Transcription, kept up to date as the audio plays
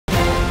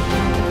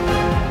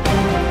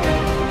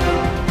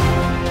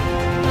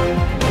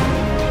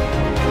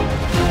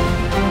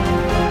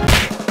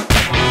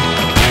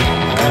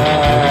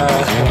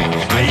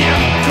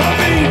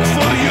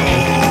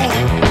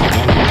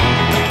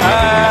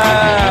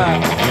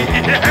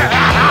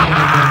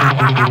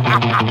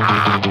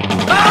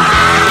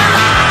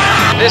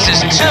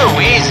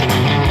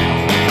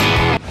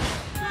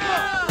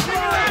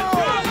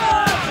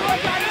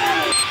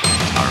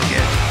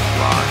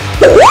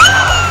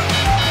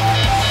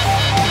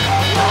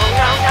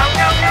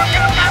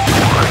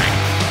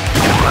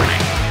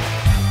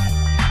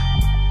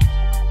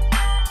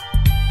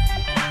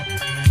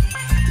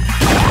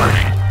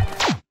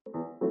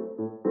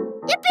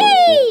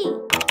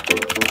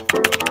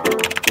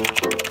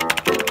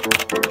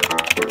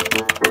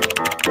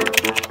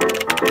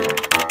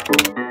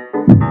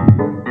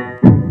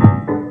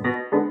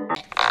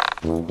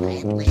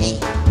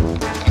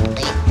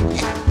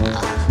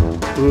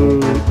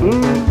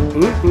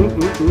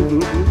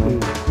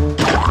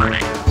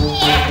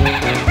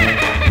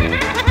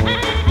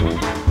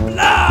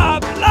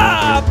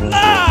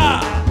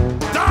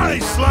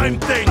slime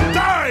thing!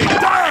 Die!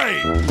 Die!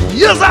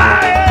 Yes,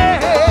 I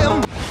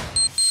am!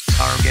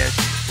 Target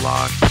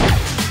locked.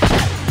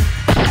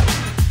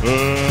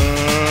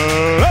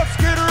 Let's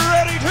get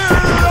ready to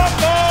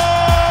rumble!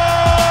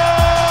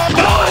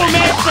 Boom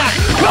headshot!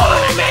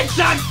 Boom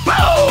headshot!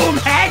 Boom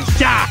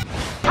headshot!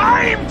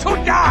 Time to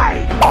die!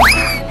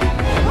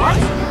 What?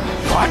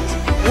 What?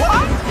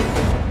 What?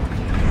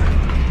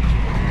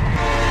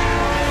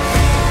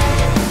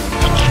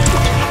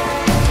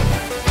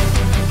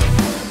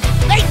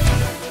 Hey!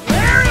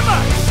 Where am I?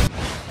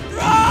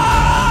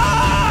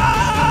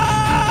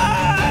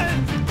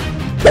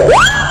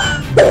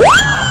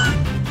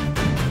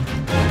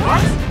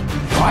 What?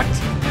 What?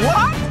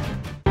 What?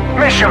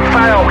 Mission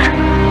failed.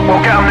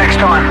 We'll get them next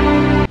time.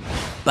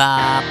 Ba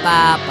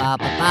ba ba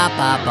ba ba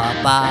ba ba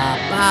ba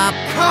ba.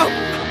 Come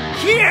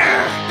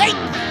here! Hey!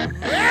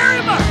 Where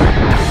am I?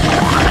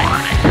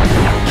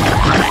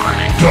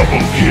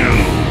 Double kill!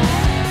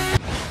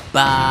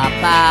 Ba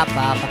ba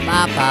ba ba ba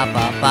ba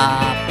ba ba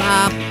ba.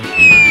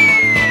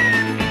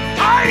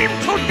 Time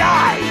to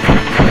die!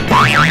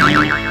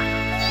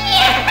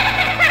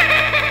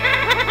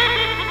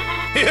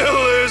 You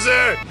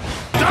loser!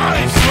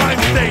 Die,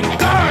 slime thing!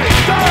 Die!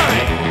 Die!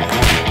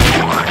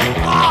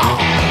 Oh,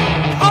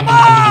 come on!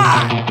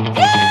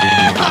 Yeah!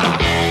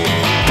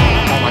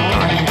 Oh my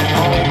god!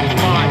 Oh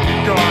my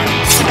god!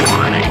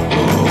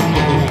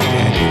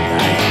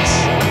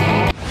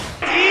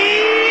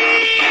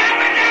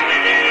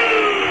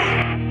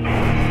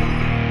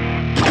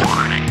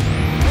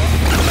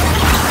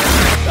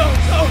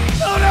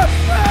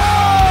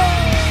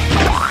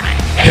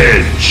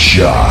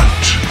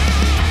 Headshot!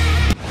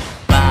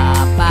 Ba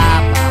ba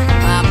ba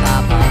ba ba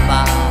ba ba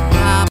ba.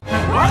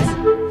 What?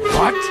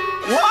 What?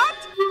 What?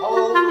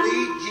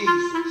 Holy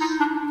Jesus.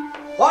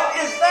 What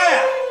is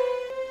that?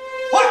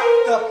 What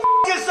the f***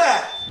 is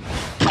that?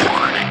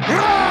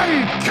 Run,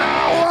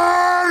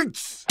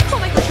 cowards! Oh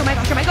my gosh, oh my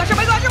gosh, oh my gosh, oh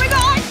my gosh, oh my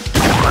gosh!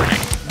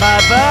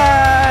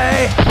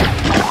 Bye-bye!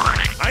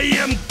 I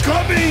am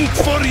coming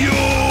for you!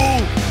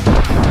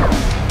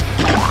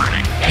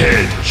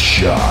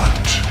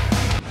 Headshot!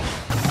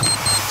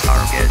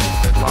 Target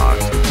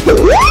locked.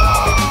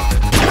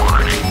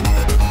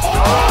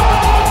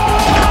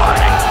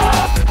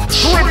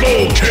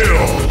 Triple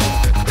kill!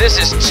 This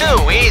is too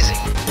easy.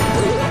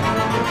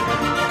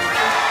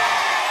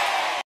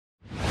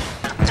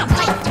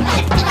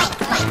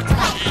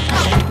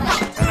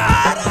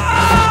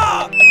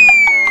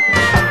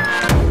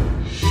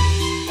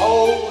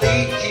 Holy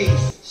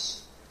Jesus.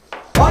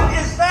 What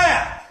is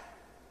that?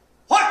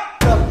 What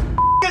the f***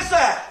 is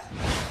that?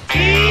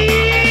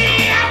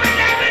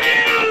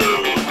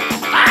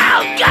 Oh,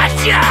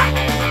 gotcha!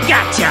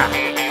 Gotcha!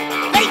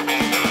 Hey!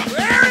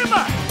 Where am I?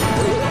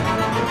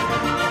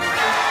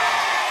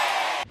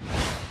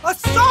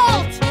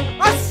 Assault!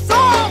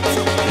 Assault!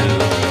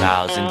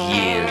 2,000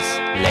 years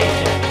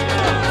later.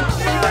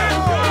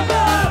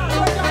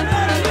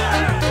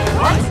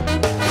 What?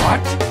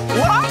 What?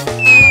 What?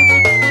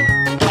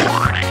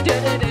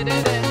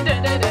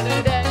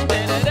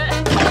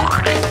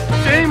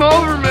 Game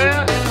over,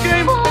 man.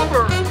 Game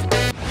over.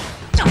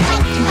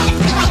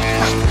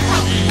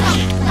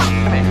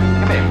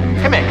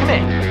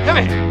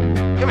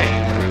 Come here.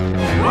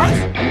 What?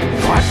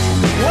 What?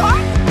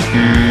 What?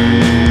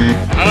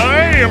 I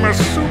am a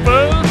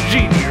super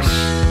genius.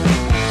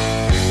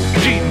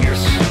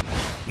 Genius.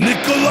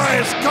 Nikolai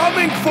is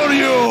coming for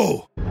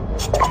you!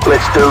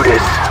 Let's do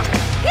this.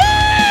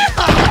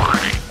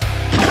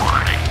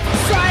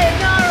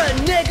 Sayonara,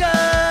 nigga!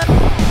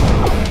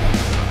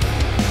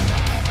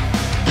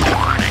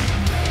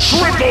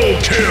 Triple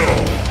kill!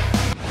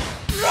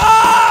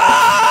 Run!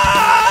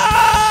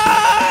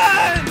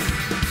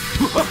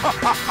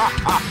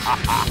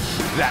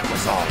 That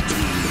was all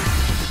team.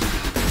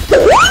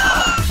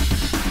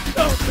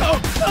 No, no,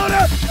 no,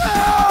 no, no!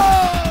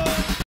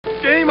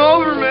 Game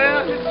over,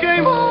 man. It's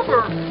game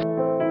over.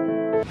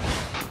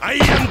 I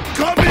am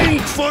coming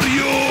for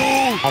you!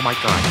 Oh my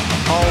god.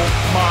 Oh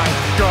my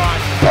god!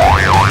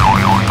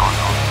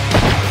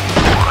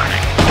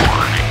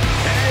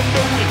 And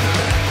the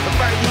winner,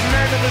 by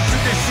unanimous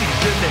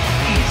decision,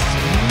 is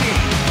me!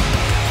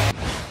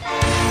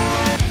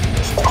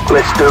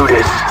 Let's do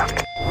this.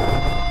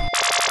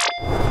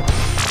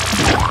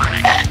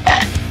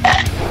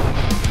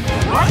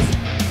 What?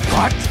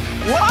 What?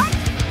 What?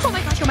 Oh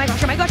my gosh, oh my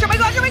gosh, oh my gosh, oh my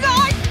gosh, oh my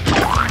gosh!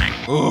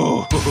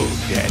 Oh,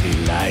 Daddy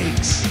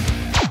likes.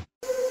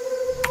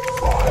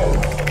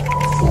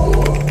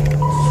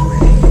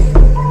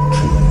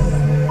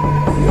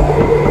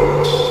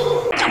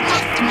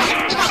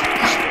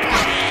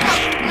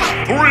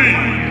 3,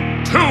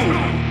 2,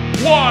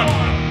 1.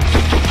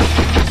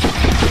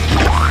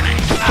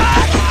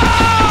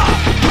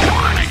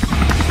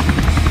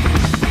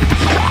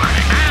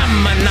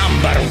 I'm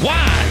number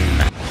one!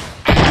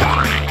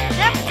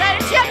 Yep, got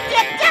it, yep,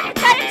 yep, yep,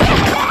 got it, yep,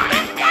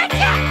 yep, yep, got it,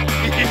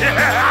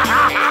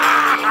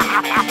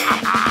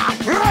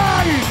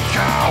 Run,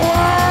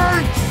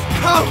 cowards!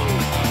 Come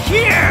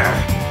here!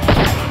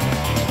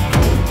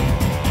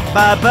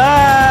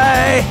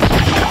 Bye-bye!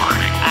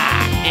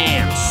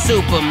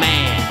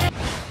 Superman.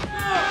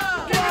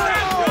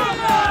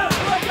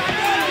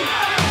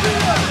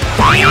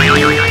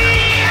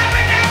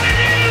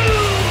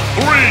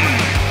 3,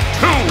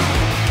 2,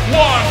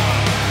 1.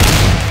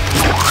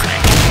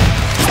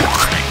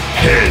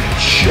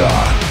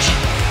 Headshot.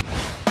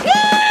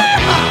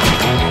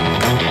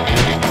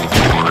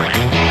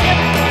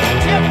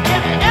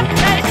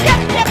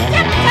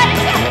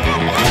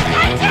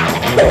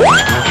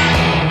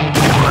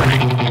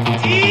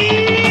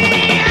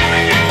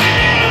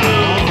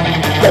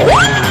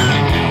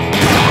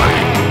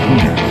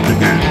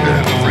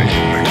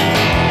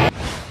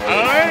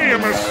 I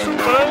am a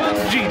super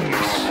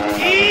genius.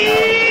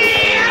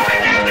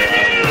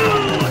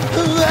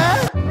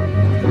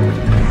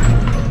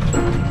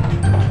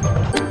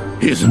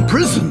 He's in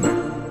prison.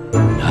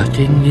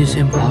 Nothing is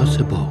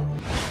impossible.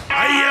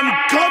 I am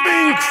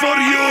coming for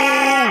you!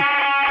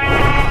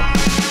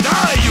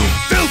 Die, you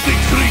filthy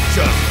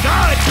creature!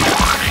 Die!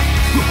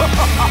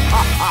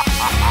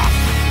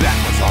 That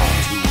was all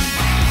too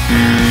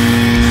easy.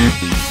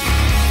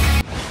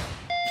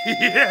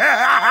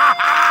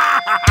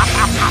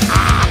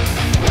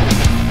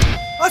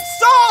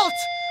 Assault!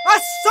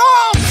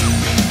 Assault!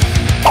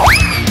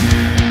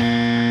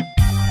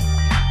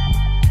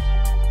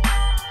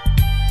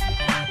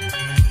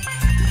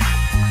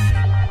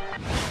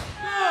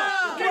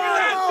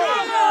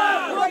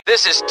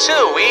 This is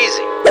too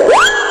easy.